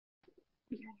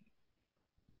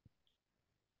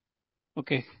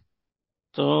Okay.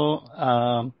 तो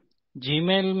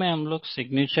Gmail में हम लोग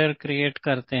सिग्नेचर क्रिएट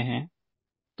करते हैं।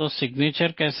 तो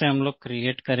सिग्नेचर कैसे हम लोग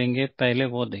क्रिएट करेंगे पहले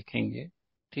वो देखेंगे।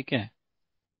 ठीक है।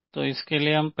 तो इसके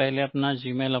लिए हम पहले अपना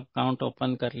जीमेल अकाउंट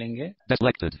ओपन कर लेंगे।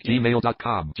 Selected.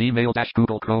 Gmail.com.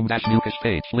 Gmail-Google Chrome-Mucus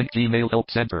page. Link Gmail Help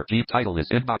Center. G title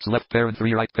is inbox left parent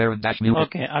 3 right parent dash mucus.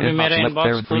 Okay, अभी Inbox मेरा left इनबॉक्स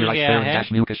parent 3 खुल right गया parent है।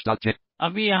 dash mucus dot j.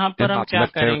 अभी यहाँ पर हम Inbox क्या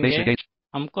left parent करेंगे, basic H.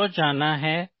 हमको जाना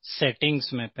है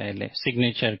सेटिंग्स में पहले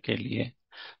सिग्नेचर के लिए।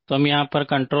 तो हम यहाँ पर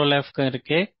कंट्रोल F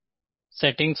करके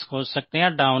सेटिंग्स खोज सकते हैं या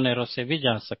डाउन एरो से भी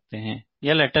जा सकते हैं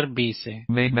या लेटर बी से।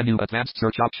 Main menu advanced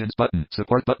search options button.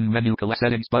 Support button menu collect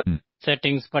settings button.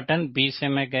 Settings button B से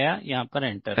मैं गया, यहाँ पर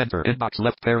enter. Enter. Inbox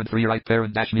left parent 3 right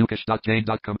parent dash mucus dot jane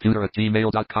dot computer at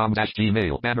gmail.com dash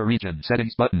gmail. Banner region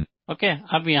settings button. Okay,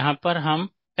 अब यहाँ पर हम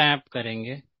tap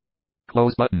करेंगे।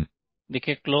 Close button.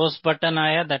 देखिए क्लोज बटन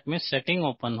आया, दैट मीन्स सेटिंग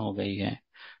ओपन हो गई है।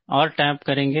 और टैप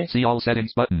करेंगे See all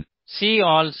settings button. See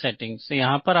all settings.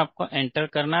 यहाँ पर आपको एंटर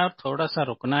करना है और थोड़ा सा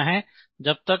रुकना है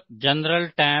जब तक जनरल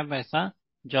टैब ऐसा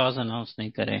जॉज अनाउंस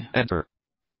नहीं करे। Enter.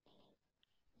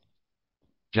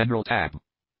 General tab.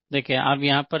 देखिए अब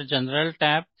यहाँ पर जनरल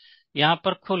टैब यहाँ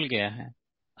पर खुल गया है।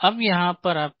 अब यहाँ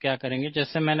पर आप क्या करेंगे,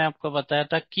 जैसे मैंने आपको बताया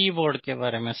था कीबोर्ड के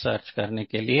बारे में सर्च करने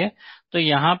के लिए, तो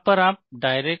यहाँ पर आप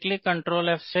डायरेक्टली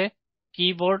कंट्रोल F से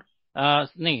कीबोर्ड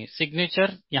नहीं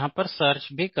सिग्नेचर यहाँ पर सर्च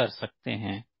भी कर सकते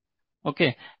हैं।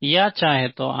 ओके, या चाहे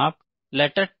तो आप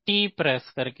लेटर टी प्रेस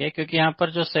करके, क्योंकि यहाँ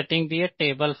पर जो सेटिंग दी है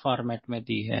टेबल फॉर्मेट में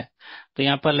दी है, तो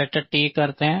यहाँ पर लेटर टी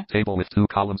करते हैं। Table with 2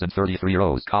 columns and 33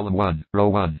 rows. Column 1, row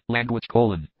 1, language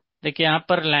colon. देखिए यहाँ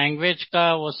पर लैंग्वेज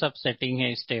का वो सब सेटिंग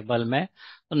है इस टेबल में।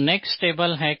 तो नेक्स्ट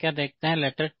टेबल है क्या, देखते हैं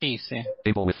लेटर टी से।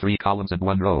 Table with 3 columns and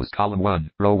 1 rows. Column 1,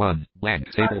 row 1, blank.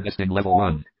 Table listing level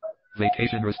 1.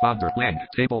 Vacation responder blank.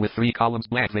 Table with 3 columns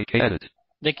blank. Edit.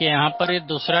 देखिए यहाँ पर ये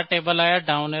दूसरा टेबल आया,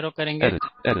 डाउन एरो करेंगे।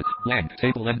 Edit blank.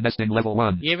 Table end nesting level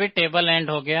 1. ये भी टेबल एंड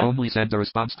हो गया। Only send the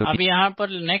response to अब यहाँ पर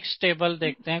नेक्स्ट टेबल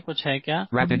देखते हैं कुछ है क्या।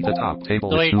 wrapping the top. Table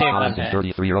दो with he 2 table columns and है।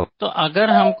 33 rows. तो अगर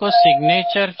हमको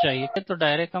सिग्नेचर चाहिए तो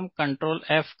डायरेक्ट हम कंट्रोल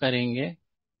F करेंगे।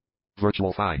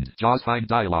 Virtual find. JAWS find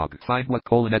dialog. Find what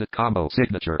colon edit combo.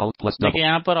 Signature. Alt plus double. देखिए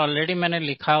यहाँ पर ऑलरेडी मैंने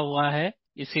लिखा हुआ है,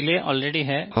 इसीलिए ऑलरेडी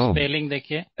है। Home. स्पेलिंग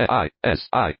देखिए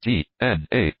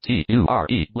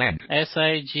ISIGNATURE blank.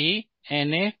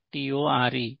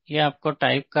 SIGNATURE, ये आपको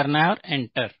टाइप करना है और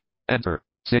एंटर। Enter.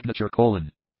 Signature colon.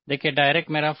 देखिए डायरेक्ट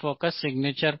मेरा फोकस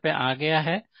सिग्नेचर पे आ गया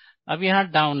है। अब यहाँ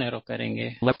डाउन एरो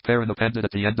करेंगे। Left parent appended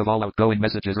at the end of all outgoing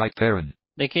messages. Right parent.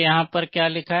 देखिए यहाँ पर क्या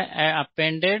लिखा है,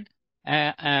 appended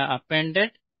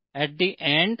at the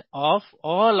end of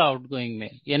all outgoing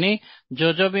mail, यानी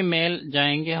जो जो भी मेल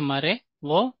जाएंगे हमारे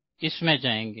वो इसमें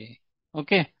जाएंगे।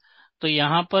 ओके, तो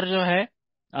यहाँ पर जो है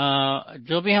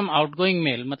जो भी हम आउटगोइंग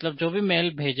मेल मतलब जो भी मेल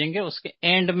भेजेंगे उसके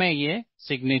एंड में ये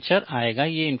सिग्नेचर आएगा,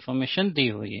 ये इंफॉर्मेशन दी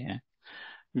हुई है।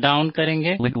 डाउन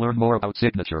करेंगे। Link learn more about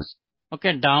signatures.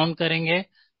 Okay, down करेंगे।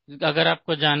 अगर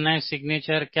आपको जानना है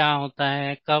सिग्नेचर क्या होता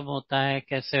है, कब होता है,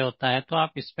 कैसे होता है, तो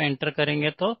आप इस पे एंटर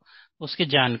करेंगे तो उसकी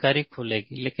जानकारी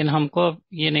खुलेगी, लेकिन हमको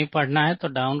ये नहीं पढ़ना है तो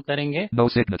डाउन करेंगे। No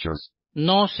signatures.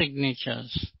 No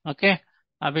signatures. Okay,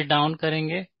 अभी डाउन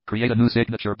करेंगे। Create a new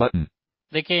signature button.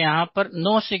 देखिए यहाँ पर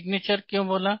नो सिग्नेचर क्यों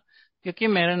बोला, क्योंकि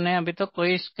मैंने अभी तो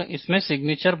कोई इसमें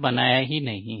सिग्नेचर बनाया ही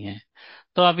नहीं है।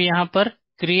 तो अभी यहाँ पर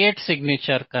क्रिएट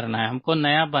सिग्नेचर करना है, हमको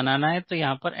नया बनाना है, तो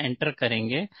यहाँ पर एंटर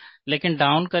करेंगे। लेकिन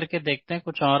डाउन करके देखते हैं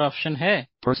कुछ और ऑप्शन है।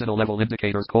 Personal level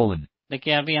indicators colon.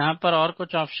 देखिए अभी यहाँ पर और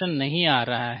कुछ ऑप्शन नहीं आ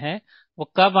रहा है,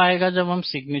 वो कब आएगा जब हम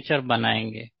सिग्नेचर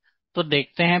बनाएंगे। तो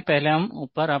देखते हैं, पहले हम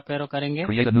ऊपर अप एरो करेंगे।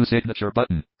 Create a new signature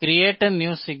button. Create a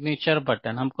new signature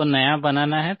button, हमको नया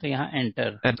बनाना है, तो यहाँ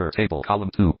enter. Enter table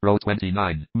column 2 row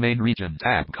 29 main region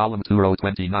tab column 2 row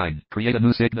 29 create a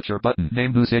new signature button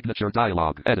name new signature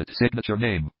dialog edit signature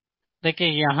name. देखिए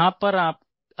यहाँ पर आप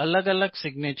अलग अलग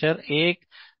सिग्नेचर, एक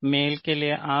मेल के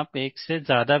लिए आप एक से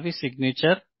ज्यादा भी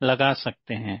सिग्नेचर लगा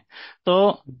सकते हैं।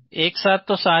 तो एक साथ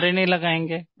तो सारे नहीं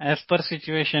लगाएंगे, एज पर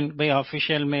सिचुएशन। भाई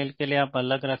ऑफिशियल मेल के लिए आप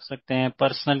अलग रख सकते हैं,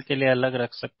 पर्सनल के लिए अलग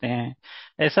रख सकते हैं,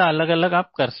 ऐसा अलग अलग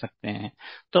आप कर सकते हैं।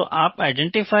 तो आप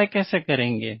आइडेंटिफाई कैसे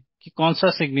करेंगे कि कौन सा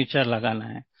सिग्नेचर लगाना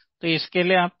है, तो इसके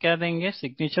लिए आप क्या देंगे,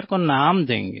 सिग्नेचर को नाम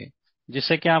देंगे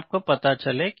जिससे कि आपको पता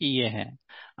चले कि ये है।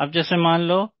 अब जैसे मान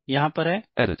लो यहाँ पर है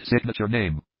Edit signature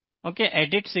name. Okay,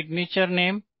 edit signature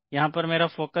name. यहाँ पर मेरा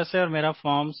फोकस है और मेरा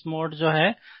फॉर्म्स मोड जो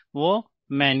है वो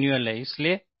मैन्युअल है,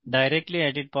 इसलिए डायरेक्टली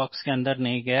एडिट बॉक्स के अंदर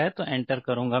नहीं गया है, तो एंटर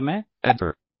करूंगा मैं।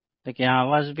 Enter. देखिए यहाँ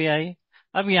आवाज भी आई।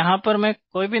 अब यहाँ पर मैं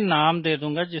कोई भी नाम दे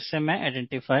दूंगा जिससे मैं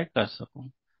आइडेंटिफाई कर सकूं।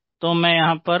 तो मैं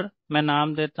यहाँ पर मैं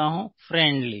नाम देता हूँ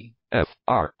friendly. F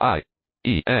R I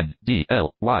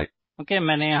friendly. Okay,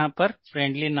 मैंने यहाँ पर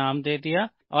फ्रेंडली नाम दे दिया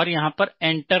और यहाँ पर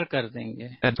एंटर कर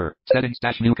देंगे। Enter.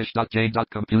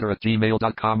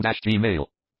 Settings-mukesh.jane.computer@gmail.com-gmail.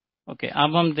 ओके,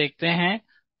 अब हम देखते हैं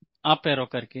अप एरो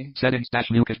करके।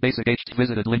 Settings-mukesh basic HT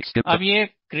visited link skip. अब ये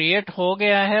क्रिएट हो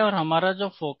गया है और हमारा जो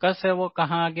फोकस है वो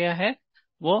कहाँ आ गया है,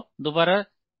 वो दोबारा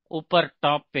ऊपर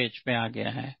टॉप पेज पे आ गया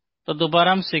है। तो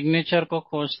दोबारा हम सिग्नेचर को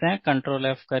खोजते हैं कंट्रोल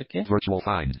F करके Virtual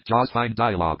find. JAWS find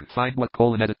dialog. Find what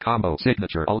colon edit combo.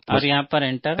 Signature alt और plus. यहाँ पर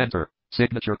enter. Enter.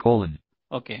 Signature colon.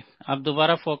 Okay, अब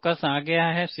दोबारा फोकस आ गया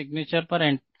है सिग्नेचर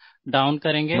पर। डाउन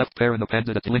करेंगे। Left parent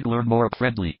appended at link learn more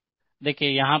friendly. देखिए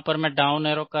यहाँ पर मैं डाउन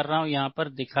एरो कर रहा हूँ, यहाँ पर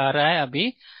दिखा रहा है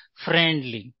अभी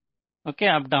फ्रेंडली। ओके,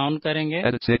 अब डाउन करेंगे।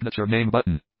 Edit signature name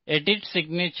button. Edit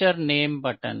signature name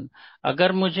button.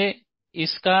 अगर मुझे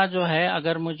इसका जो है,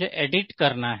 अगर मुझे एडिट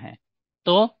करना है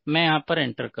तो मैं यहाँ पर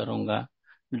एंटर करूंगा।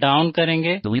 डाउन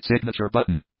करेंगे। Delete signature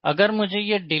button. अगर मुझे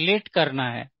ये डिलीट करना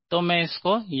है तो मैं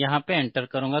इसको यहाँ पे एंटर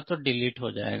करूंगा तो डिलीट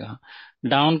हो जाएगा।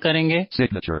 डाउन करेंगे।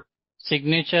 Signature.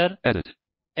 Signature, Edit.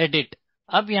 एडिट।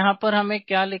 अब यहाँ पर हमें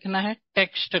क्या लिखना है,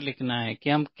 टेक्स्ट लिखना है कि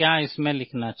हम क्या इसमें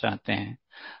लिखना चाहते हैं।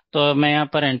 तो मैं यहाँ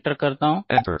पर एंटर करता हूँ।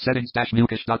 Enter.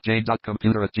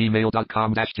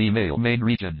 Settings-mukesh.jane.computer@gmail.com-gmail. Main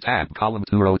region. Tab. Column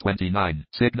 2 row 29.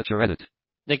 Signature edit.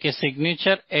 देखिए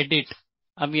सिग्नेचर एडिट।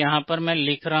 अब यहाँ पर मैं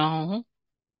लिख रहा हूँ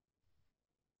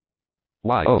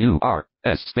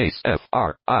YOURS space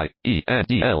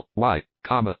FRIENDLY,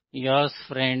 comma. Yours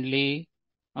friendly.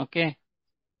 Okay,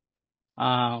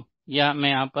 या मैं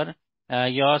यहाँ पर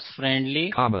yours friendly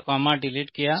Comma. Comma delete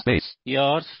किया। Space.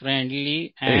 Yours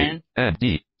friendly and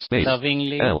AND space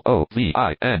lovingly.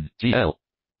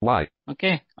 LOVINGLY.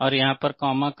 Okay, और यहाँ पर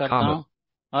कॉमा करता Comma. हूँ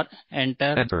और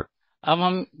एंटर। Enter. अब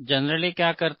हम जनरली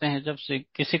क्या करते हैं, जब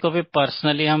किसी को भी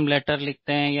पर्सनली हम लेटर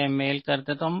लिखते हैं या मेल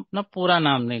करते हैं तो हम अपना पूरा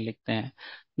नाम नहीं लिखते हैं,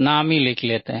 नाम ही लिख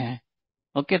लेते हैं।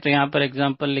 ओके, तो यहाँ पर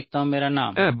एग्जांपल लिखता हूँ मेरा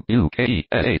नाम।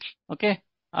 MUKESH. ओके,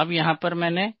 अब यहाँ पर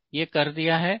मैंने ये कर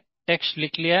दिया है, टेक्स्ट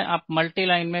लिख लिया है। आप मल्टी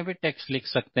लाइन में भी टेक्स्ट लिख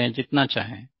सकते हैं जितना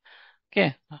चाहें। ओके,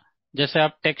 जैसे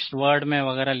आप टेक्स्ट वर्ड में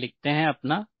वगैरह लिखते हैं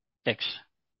अपना टेक्स्ट।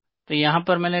 तो यहाँ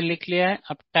पर मैंने लिख लिया है।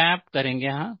 अब टैप करेंगे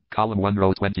यहाँ, Column 1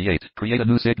 row 28. Create a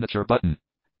new signature button.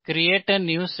 Create a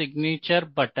new signature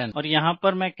button. और यहाँ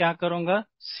पर मैं क्या करूंगा,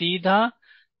 सीधा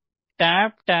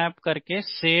टैप टैप करके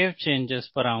सेव चेंजेस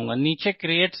पर आऊंगा, नीचे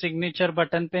क्रिएट सिग्नेचर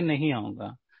बटन पे नहीं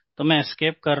आऊंगा। तो मैं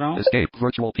एस्केप कर रहा हूँ। Escape.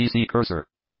 Virtual PC cursor.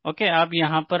 Okay, अब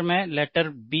यहाँ पर मैं लेटर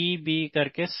बी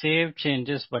करके सेव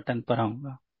चेंजेस बटन पर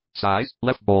आऊंगा। Size.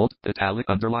 Left bold. Italic.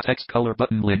 Underline. Text color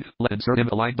button link. Insert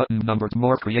align button numbered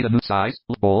more. Create a new size.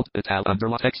 Bold. Italic.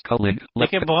 Underline. Text color link. Left.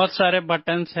 देखिए बहुत सारे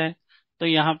बटन्स हैं, तो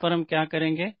यहाँ पर हम क्या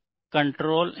करेंगे,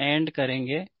 कंट्रोल एंड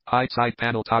करेंगे Hide side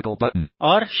panel toggle button.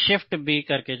 और शिफ्ट बी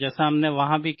करके, जैसा हमने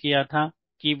वहां भी किया था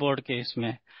कीबोर्ड के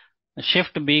इसमें,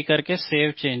 शिफ्ट बी करके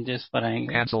सेव चेंजेस पर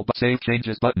आएंगे। Cancel. Save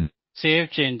changes button. Save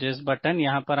changes button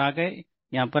यहाँ पर आ गए,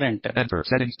 यहाँ पर enter. Enter.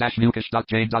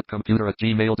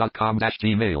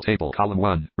 Settings-mukesh.jane.computer@gmail.com-gmail. Table. Column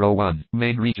 1. Row 1.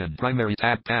 Main region. Primary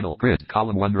tab panel. Grid.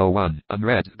 Column 1 row 1.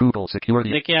 Unread. Google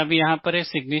security. देखिए अभी यहाँ पर ये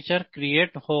सिग्नेचर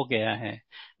क्रिएट हो गया है।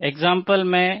 एग्जाम्पल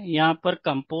मैं यहाँ पर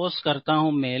कंपोज करता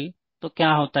हूँ मेल, तो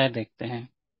क्या होता है देखते हैं।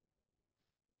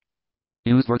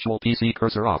 Use virtual PC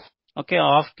cursor off. Okay,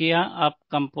 of किया। अब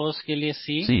कंपोज के लिए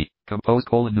सी। C. Compose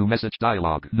colon new message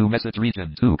dialog. New message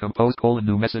region 2. Compose colon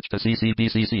new message to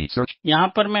CCBCC. Search. यहाँ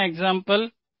पर मैं एग्जाम्पल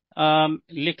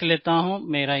लिख लेता हूँ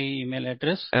मेरा ही email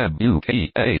address.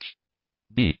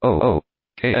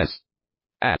 MUKEHBOOKS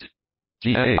at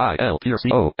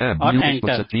GAILPRCOM और Musicbooks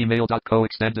enter. at gmail.co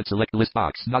extended select list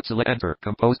box not select enter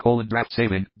compose colon draft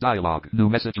saving dialog new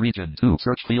message region 2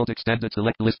 search field extended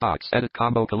select list box edit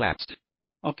combo collapsed.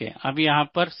 Okay, अब यहाँ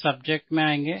पर subject में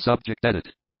आएंगे, Subject edit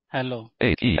hello.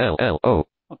 HELLO.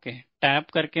 Okay, tap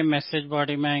करके message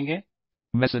body में आएंगे।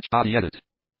 Message body edit.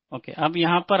 Okay, अब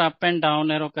यहाँ पर अप एंड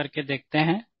डाउन एरो करके देखते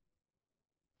हैं।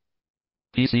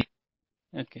 PC.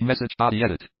 Okay, Message body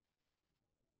edit.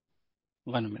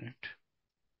 1 minute,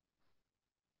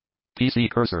 PC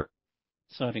cursor.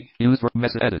 Sorry. Use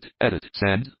message edit. Edit.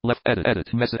 Send. Left edit.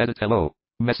 Edit. Message edit hello.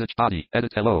 Message body.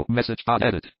 Edit hello. Message body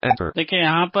edit. Enter. देखिए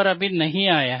यहाँ पर अभी नहीं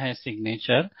आया है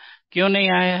सिग्नेचर। क्यों नहीं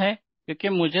आया है, क्योंकि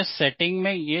मुझे सेटिंग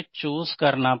में ये चूज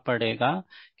करना पड़ेगा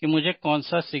कि मुझे कौन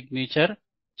सा सिग्नेचर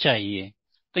चाहिए।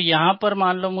 तो यहाँ पर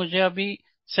मान लो मुझे अभी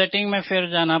सेटिंग में फिर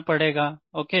जाना पड़ेगा।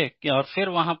 ओके, और फिर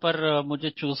वहां पर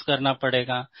मुझे चूज करना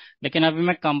पड़ेगा। लेकिन अभी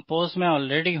मैं कंपोज में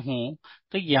ऑलरेडी हूँ,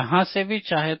 तो यहाँ से भी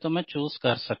चाहे तो मैं चूज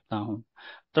कर सकता हूँ।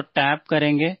 तो टैप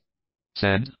करेंगे,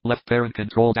 Send. Left parent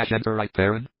control dash enter right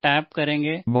parent. Tap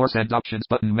करेंगे, More send options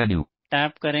button menu.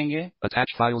 Tap करेंगे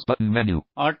Attach files button menu.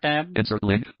 और tab Insert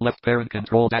link, left parent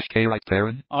control dash K right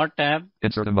parent. और tab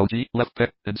Insert emoji, left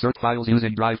parent. Insert files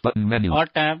using drive button menu. और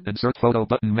tab Insert photo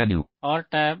button menu. और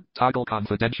tab. Toggle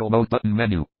confidential mode button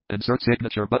menu. Insert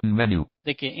signature button menu.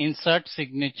 देखिए insert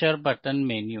signature button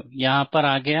menu यहाँ पर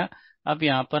आ गया। अब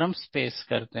यहाँ पर हम स्पेस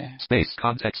करते हैं। Space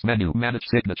context menu. Manage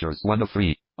signatures 1 of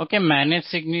 3. Okay, manage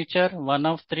signature 1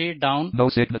 of 3 down. No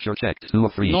signature checked 2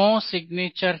 of 3. No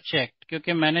signature check,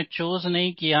 क्योंकि मैंने चूज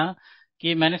नहीं किया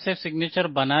कि मैंने सिर्फ सिग्नेचर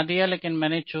बना दिया, लेकिन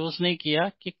मैंने चूज नहीं किया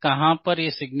कि कहाँ पर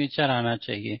ये सिग्नेचर आना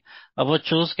चाहिए। अब वो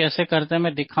चूज कैसे करते हैं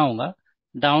मैं दिखाऊंगा।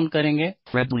 डाउन करेंगे।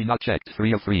 Friendly not checked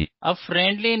 3 of 3. अब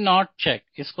फ्रेंडली नॉट चेक,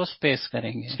 इसको स्पेस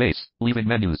करेंगे। Space. Leaving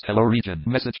menus. Hello region.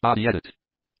 Message body edit.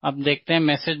 अब देखते हैं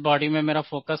मैसेज बॉडी में मेरा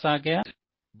फोकस आ गया।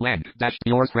 Blank. Dash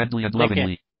yours friendly and देखिए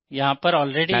lovingly. यहाँ पर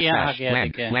ऑलरेडी Dash यहाँ आ dash. गया।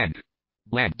 Blank. देखिए Blank.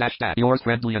 Blank. Dash dash. Yours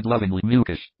friendly and lovingly.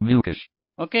 Mukish. Mukish.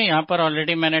 Okay, यहाँ पर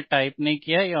ऑलरेडी मैंने टाइप नहीं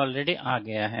किया, ये ऑलरेडी आ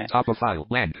गया है। Top of file.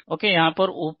 Blank. Okay, यहाँ पर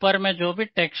ऊपर में जो भी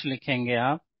टेक्स्ट लिखेंगे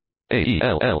आप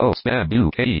AELLO spam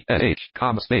UKESH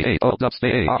comma space A O dub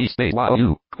space ARE space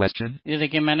YOU question. ये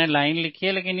देखिए मैंने लाइन लिखी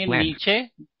है, लेकिन ये Blank. नीचे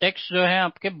टेक्स्ट जो है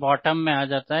आपके बॉटम में आ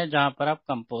जाता है जहाँ पर आप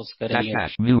कंपोज Dash करेंगे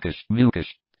dash. Mukish. Mukish.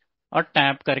 और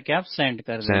टैप करके आप सेंड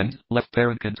कर देंगे। Send. Left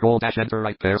parent control dash enter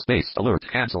right pair space alert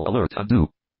cancel alert undo.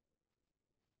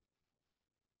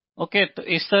 Okay, तो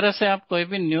इस तरह से आप कोई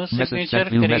भी new Message signature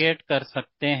sent. View create कर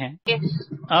सकते हैं।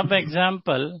 अब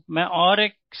एग्जाम्पल मैं और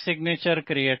एक सिग्नेचर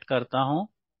क्रिएट करता हूँ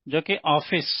जो कि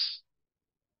ऑफिस।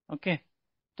 ओके,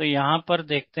 तो यहाँ पर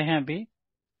देखते हैं अभी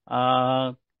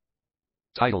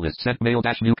Title is sent mail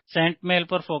dash mukish. Saint mail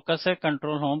पर फोकस है,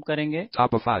 कंट्रोल होम करेंगे।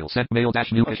 Top of file sent mail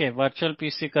dash mukish. Okay, virtual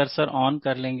PC cursor on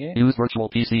कर लेंगे। Use virtual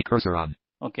PC cursor on.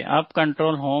 Okay, अब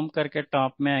कंट्रोल होम करके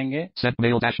top में आएंगे। Sent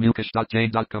mail dash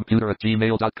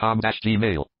mukish.jane.computer@gmail.com dash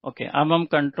gmail. Okay, अब हम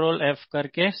कंट्रोल F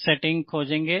करके सेटिंग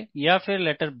खोजेंगे या फिर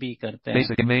लेटर बी करते हैं।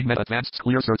 Basic and main meta advanced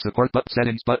clear search support but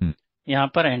settings button. यहाँ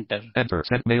पर enter. Enter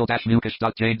sent mail dash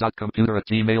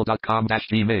mukish.jane.computer@gmail.com dash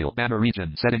gmail. Banner region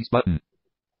settings button.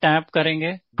 Tap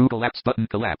करेंगे Google Apps button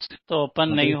collapsed. तो open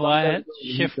नहीं हुआ है।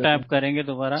 Shift tap करेंगे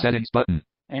दोबारा। Settings button.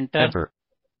 Enter. Enter.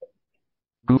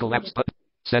 Google Apps button.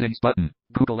 Settings button.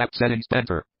 Google Apps settings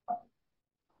enter.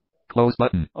 Close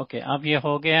button. Okay, अब ये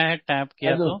हो गया है, टैप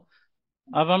किया तो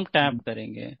अब हम टैप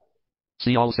करेंगे।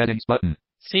 See all settings button.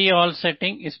 See all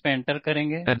setting, इस पे एंटर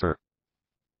करेंगे। Enter.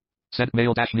 Sent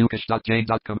mail dash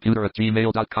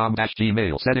mukish.jane.computer@gmail.com dash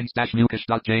gmail. Settings dash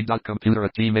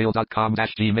mukish.jane.computer@gmail.com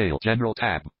dash gmail. General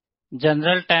tab.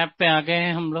 General tab पे आ गए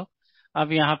हैं हम लोग।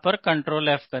 अब यहाँ पर कंट्रोल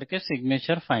F करके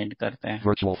सिग्नेचर फाइंड करते हैं।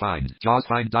 Virtual find. JAWS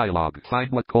find dialog. Find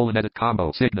what colon edit combo.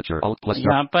 Signature alt plus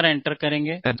यहाँ पर एंटर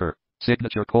करेंगे। enter.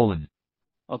 Signature colon.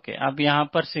 ओके, अब यहाँ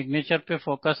पर सिग्नेचर पे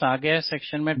फोकस आ गया है,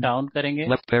 सेक्शन में डाउन करेंगे।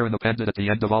 Left parent appended at the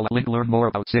end of all. Link learn more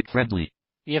about sig friendly.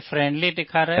 ये फ्रेंडली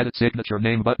दिखा रहा है। Edit signature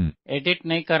name button. Edit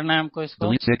नहीं करना है हमको इसको।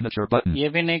 Delete signature button. ये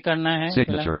भी नहीं करना है।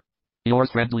 Signature.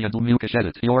 Yours friendly and mukish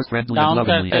edit. Yours friendly Down and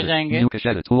lovingly करते edit. जाएंगे। Mukish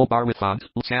edit. Toolbar with font.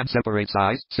 Sans separate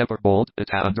size. Separate bold.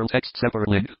 Ital under text. Separate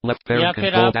link. Left या parent फिर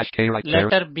control आप dash K right parent.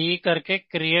 Letter B करके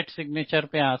create signature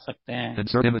पे आ सकते हैं।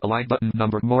 Insert image align button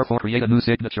number more for create a new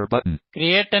signature button.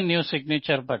 Create a new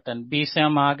signature button, B से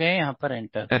हम आ गए, यहाँ पर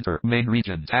enter. Enter main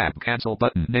region tab cancel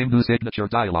button name new signature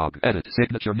dialog edit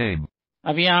signature name.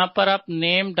 अब यहाँ पर आप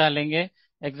name डालेंगे।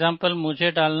 एग्जाम्पल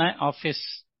मुझे डालना है ऑफिस।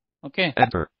 ओके,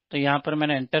 Enter तो यहाँ पर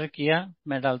मैंने एंटर किया,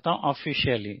 मैं डालता हूँ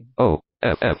officially O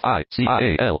F F I C I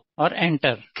A L. और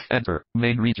enter. Enter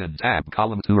main region tab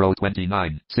column 2 row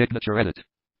 29 signature edit.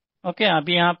 Okay, अब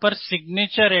यहाँ पर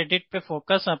सिग्नेचर एडिट पे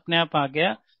फोकस अपने आप आ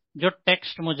गया, जो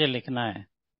टेक्स्ट मुझे लिखना है।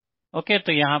 ओके,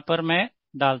 तो यहाँ पर मैं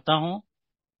डालता हूँ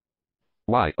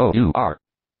Y O U R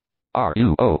R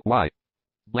U O Y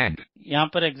blank. यहाँ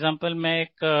पर एग्जाम्पल मैं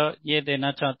एक ये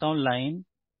देना चाहता हूँ line.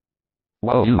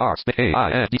 O U R space A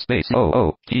I N D space O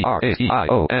O T R A T I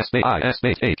O S space I S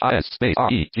space H I S space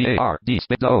R E G A R D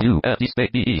space O U L D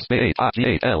space B E space H I G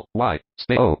A L Y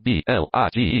space O B L I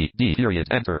G E D period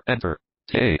enter enter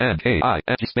T A N K I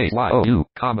N G space Y O U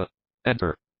comma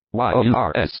enter Y O U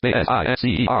R S space S I S C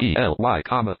E R E L Y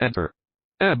comma enter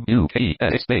M U K E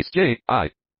S space J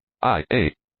I I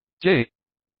A J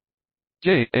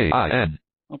J A I N.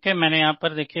 Okay, मैंने यहाँ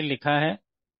पर देखिए लिखा है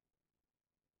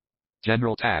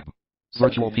General tab.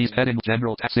 Virtual piece heading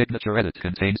general tab signature edit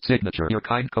contains signature. Your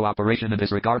kind cooperation in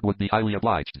this regard would be highly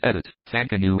obliged. Edit.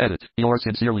 Thanking you edit. Yours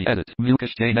sincerely edit.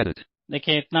 Mukish Jane edit.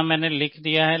 देखिए इतना मैंने लिख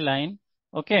दिया है line.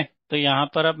 Okay, तो यहाँ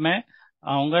पर अब मैं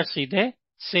आऊंगा सीधे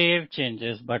सेव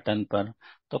चेंजेस बटन पर,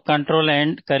 तो कंट्रोल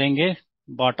एंड करेंगे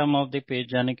बॉटम ऑफ द पेज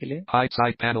जाने के लिए। Hide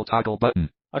side panel toggle button.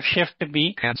 और shift B,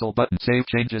 Cancel button. Save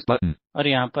changes button. और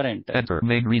यहाँ पर enter. Enter.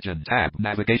 Main region. Tab.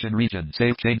 Navigation region.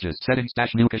 Save changes. Settings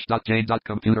dash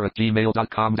mukesh.jane.computer at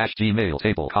gmail.com dash gmail.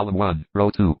 Table. Column 1. Row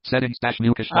 2. Settings dash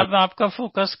mukesh. अब आपका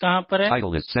focus कहाँ पर है?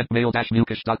 Title is sent mail dash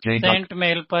mukesh.jane. Saint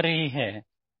mail पर ही है।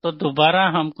 तो दोबारा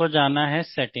हमको जाना है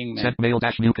सेटिंग में। Sent mail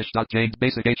dash mukesh.jane.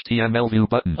 Basic HTML view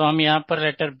button. तो हम यहाँ पर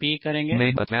लेटर बी करेंगे।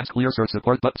 Main advanced clear search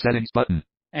support button. Settings button.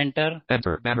 Enter.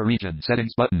 Enter. Banner region.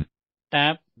 Settings button.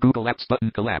 Tab. Google Apps button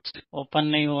collapsed. Open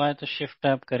नहीं हुआ है तो शिफ्ट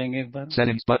टैब करेंगे एक बार।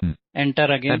 Settings button.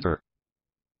 Enter again. Enter.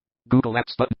 Google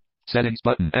Apps button. Settings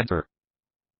button. Enter.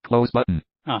 Close button.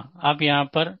 हाँ, अब यहाँ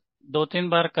पर 2-3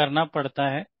 बार करना पड़ता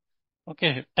है।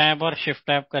 ओके, टैब और शिफ्ट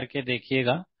टैब करके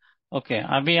देखिएगा। ओके,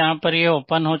 अभी यहाँ पर ये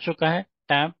ओपन हो चुका है।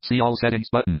 Tab. See all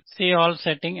settings button. See all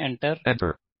setting, enter.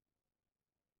 Enter.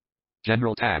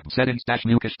 General tab. Settings dash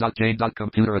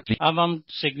mukesh.jane.computer at g. अब हम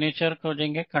सिग्नेचर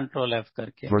खोजेंगे कंट्रोल एफ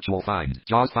करके। Virtual find.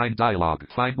 JAWS find dialog.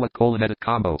 Find what colon edit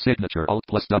combo. Signature. Alt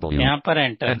plus W. यहाँ पर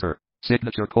enter. Enter.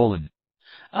 Signature colon.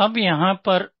 अब यहाँ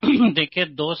पर देखिए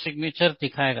 2 सिग्नेचर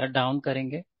दिखाएगा। डाउन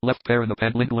करेंगे। Left pair in the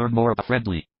pen link. Learn more about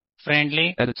friendly. Friendly.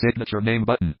 Edit signature name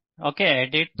button. Okay,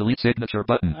 edit. Delete signature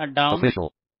button. Down. Official.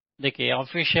 देखिए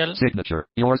official. Signature.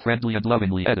 Yours friendly and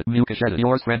lovingly. Edit Mukesh edit.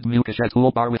 Yours friend Mukesh edit.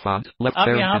 Toolbar with font. Left अब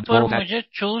pair यहाँ and पर control dash. मुझे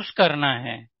choose करना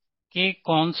है कि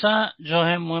कौन सा जो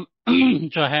है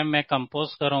जो है मैं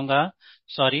कंपोज करूंगा,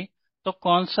 सॉरी, तो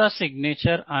कौन सा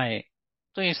सिग्नेचर आए।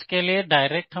 तो इसके लिए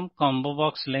डायरेक्ट हम कॉम्बो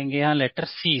बॉक्स लेंगे यहाँ लेटर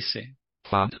सी से।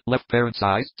 Font. Left parent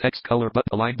size. Text color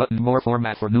button. Align button. More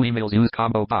format for new emails. Use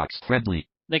combo box. Friendly.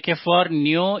 देखिए for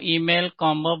new email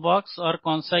combo box, और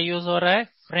कौन सा यूज हो रहा है?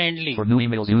 Friendly. For new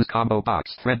emails, use combo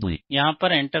box. Friendly. यहाँ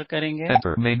पर enter करेंगे।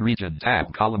 Enter. Main region.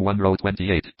 Tab. Column 1 row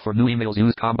 28. For new emails,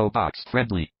 use combo box.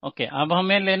 Friendly. Okay, अब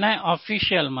हमें लेना है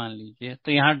ऑफिशियल मान लीजिए,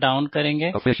 तो यहाँ डाउन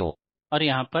करेंगे Official. और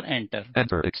यहाँ पर enter.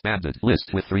 Enter. Expanded.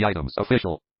 List with 3 items.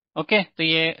 Official. Okay, तो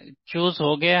ये चूज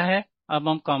हो गया है। अब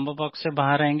हम कॉम्बो बॉक्स से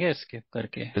बाहर आएंगे एस्केप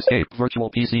करके। Escape. Virtual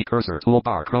PC cursor.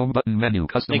 Toolbar. Chrome button menu.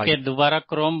 देखिए Customize. दोबारा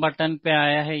क्रोम बटन पे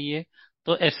आया है ये,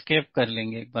 तो एस्केप कर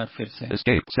लेंगे एक बार फिर से।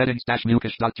 Escape. Settings dash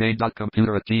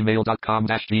mukesh.jane.computer at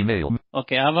gmail.com dash gmail.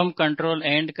 Okay, अब हम कंट्रोल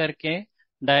एंड करके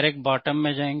डायरेक्ट बॉटम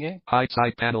में जाएंगे Hide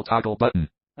side panel toggle button.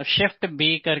 और शिफ्ट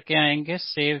बी करके आएंगे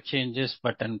सेव चेंजेस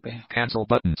बटन पे। Cancel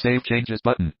button. Save changes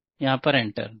button. यहाँ पर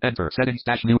enter. Enter. Settings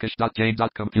dash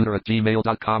mukesh.jane.computer at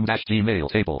gmail.com dash gmail.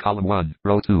 Table. Column 1.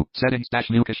 Row 2. Settings dash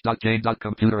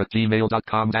mukesh.jane.computer at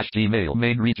gmail.com dash gmail.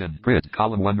 Main region. Grid.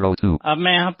 Column 1 row 2. अब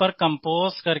मैं यहाँ पर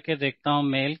compose करके देखता हूँ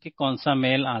मेल कि कौन सा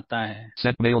मेल आता है।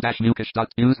 Sent mail dash mukesh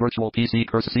dot use virtual PC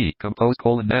cursor C. Compose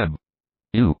colon M.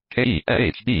 U. K. E.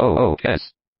 H. D. O. O. S.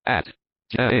 At.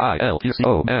 J. I. L. P. C.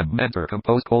 O. M. Enter.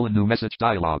 Compose colon new message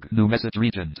dialog. New message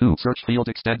region 2. Search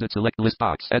field extended select list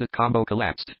box. Edit combo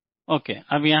collapsed. Okay,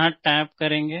 अब यहाँ tap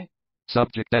करेंगे।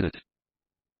 Subject edit.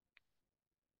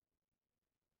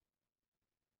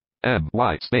 M.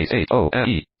 Y. Space H. O. M.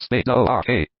 E. Space O. R.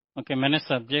 K. Okay, मैंने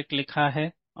subject लिखा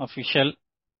है official.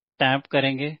 Tap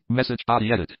करेंगे। Message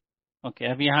body edit. Okay,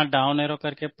 अब यहाँ down arrow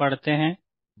करके पढ़ते हैं।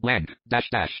 Blank. Dash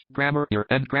dash. Grammar. Your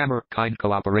end grammar. Kind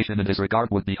cooperation and disregard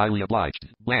would be highly obliged.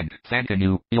 Blank. Thanking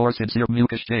you. Yours sincere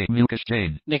Mukesh Jane. Mukesh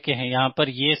Jane. देखिए है यहाँ पर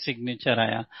ये सिग्नेचर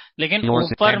आया, लेकिन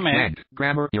Yours ऊपर and में blank.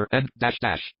 Grammar. Your end dash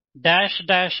dash. Dash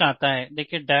dash आता है।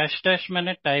 देखिए डैश डैश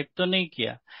मैंने टाइप तो नहीं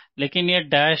किया, लेकिन ये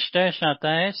डैश डैश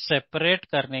आता है सेपरेट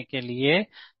करने के लिए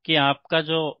कि आपका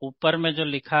जो ऊपर में जो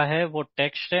लिखा है वो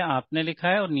टेक्स्ट है, आपने लिखा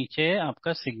है, और नीचे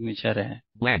आपका सिग्नेचर है।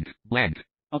 Blank. Blank.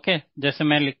 ओके, जैसे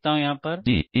मैं लिखता हूँ यहाँ पर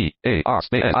D. E. A. R.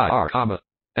 Space I. R. Comma.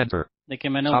 Enter.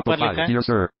 देखिए मैंने Top ऊपर of file. लिखा है Dear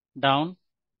sir. Down,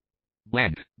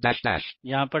 Blank. Dash dash.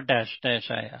 यहाँ पर डैश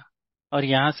डैश आया और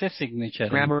यहाँ से सिग्नेचर है।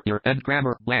 Grammar. Your end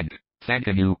grammar. Blank.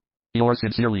 Thanking you. Yours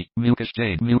sincerely. Mukesh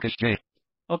Jane. Mukesh Jane.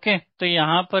 Okay, तो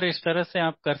यहाँ पर इस तरह से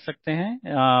आप कर सकते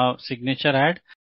हैं सिग्नेचर ऐड।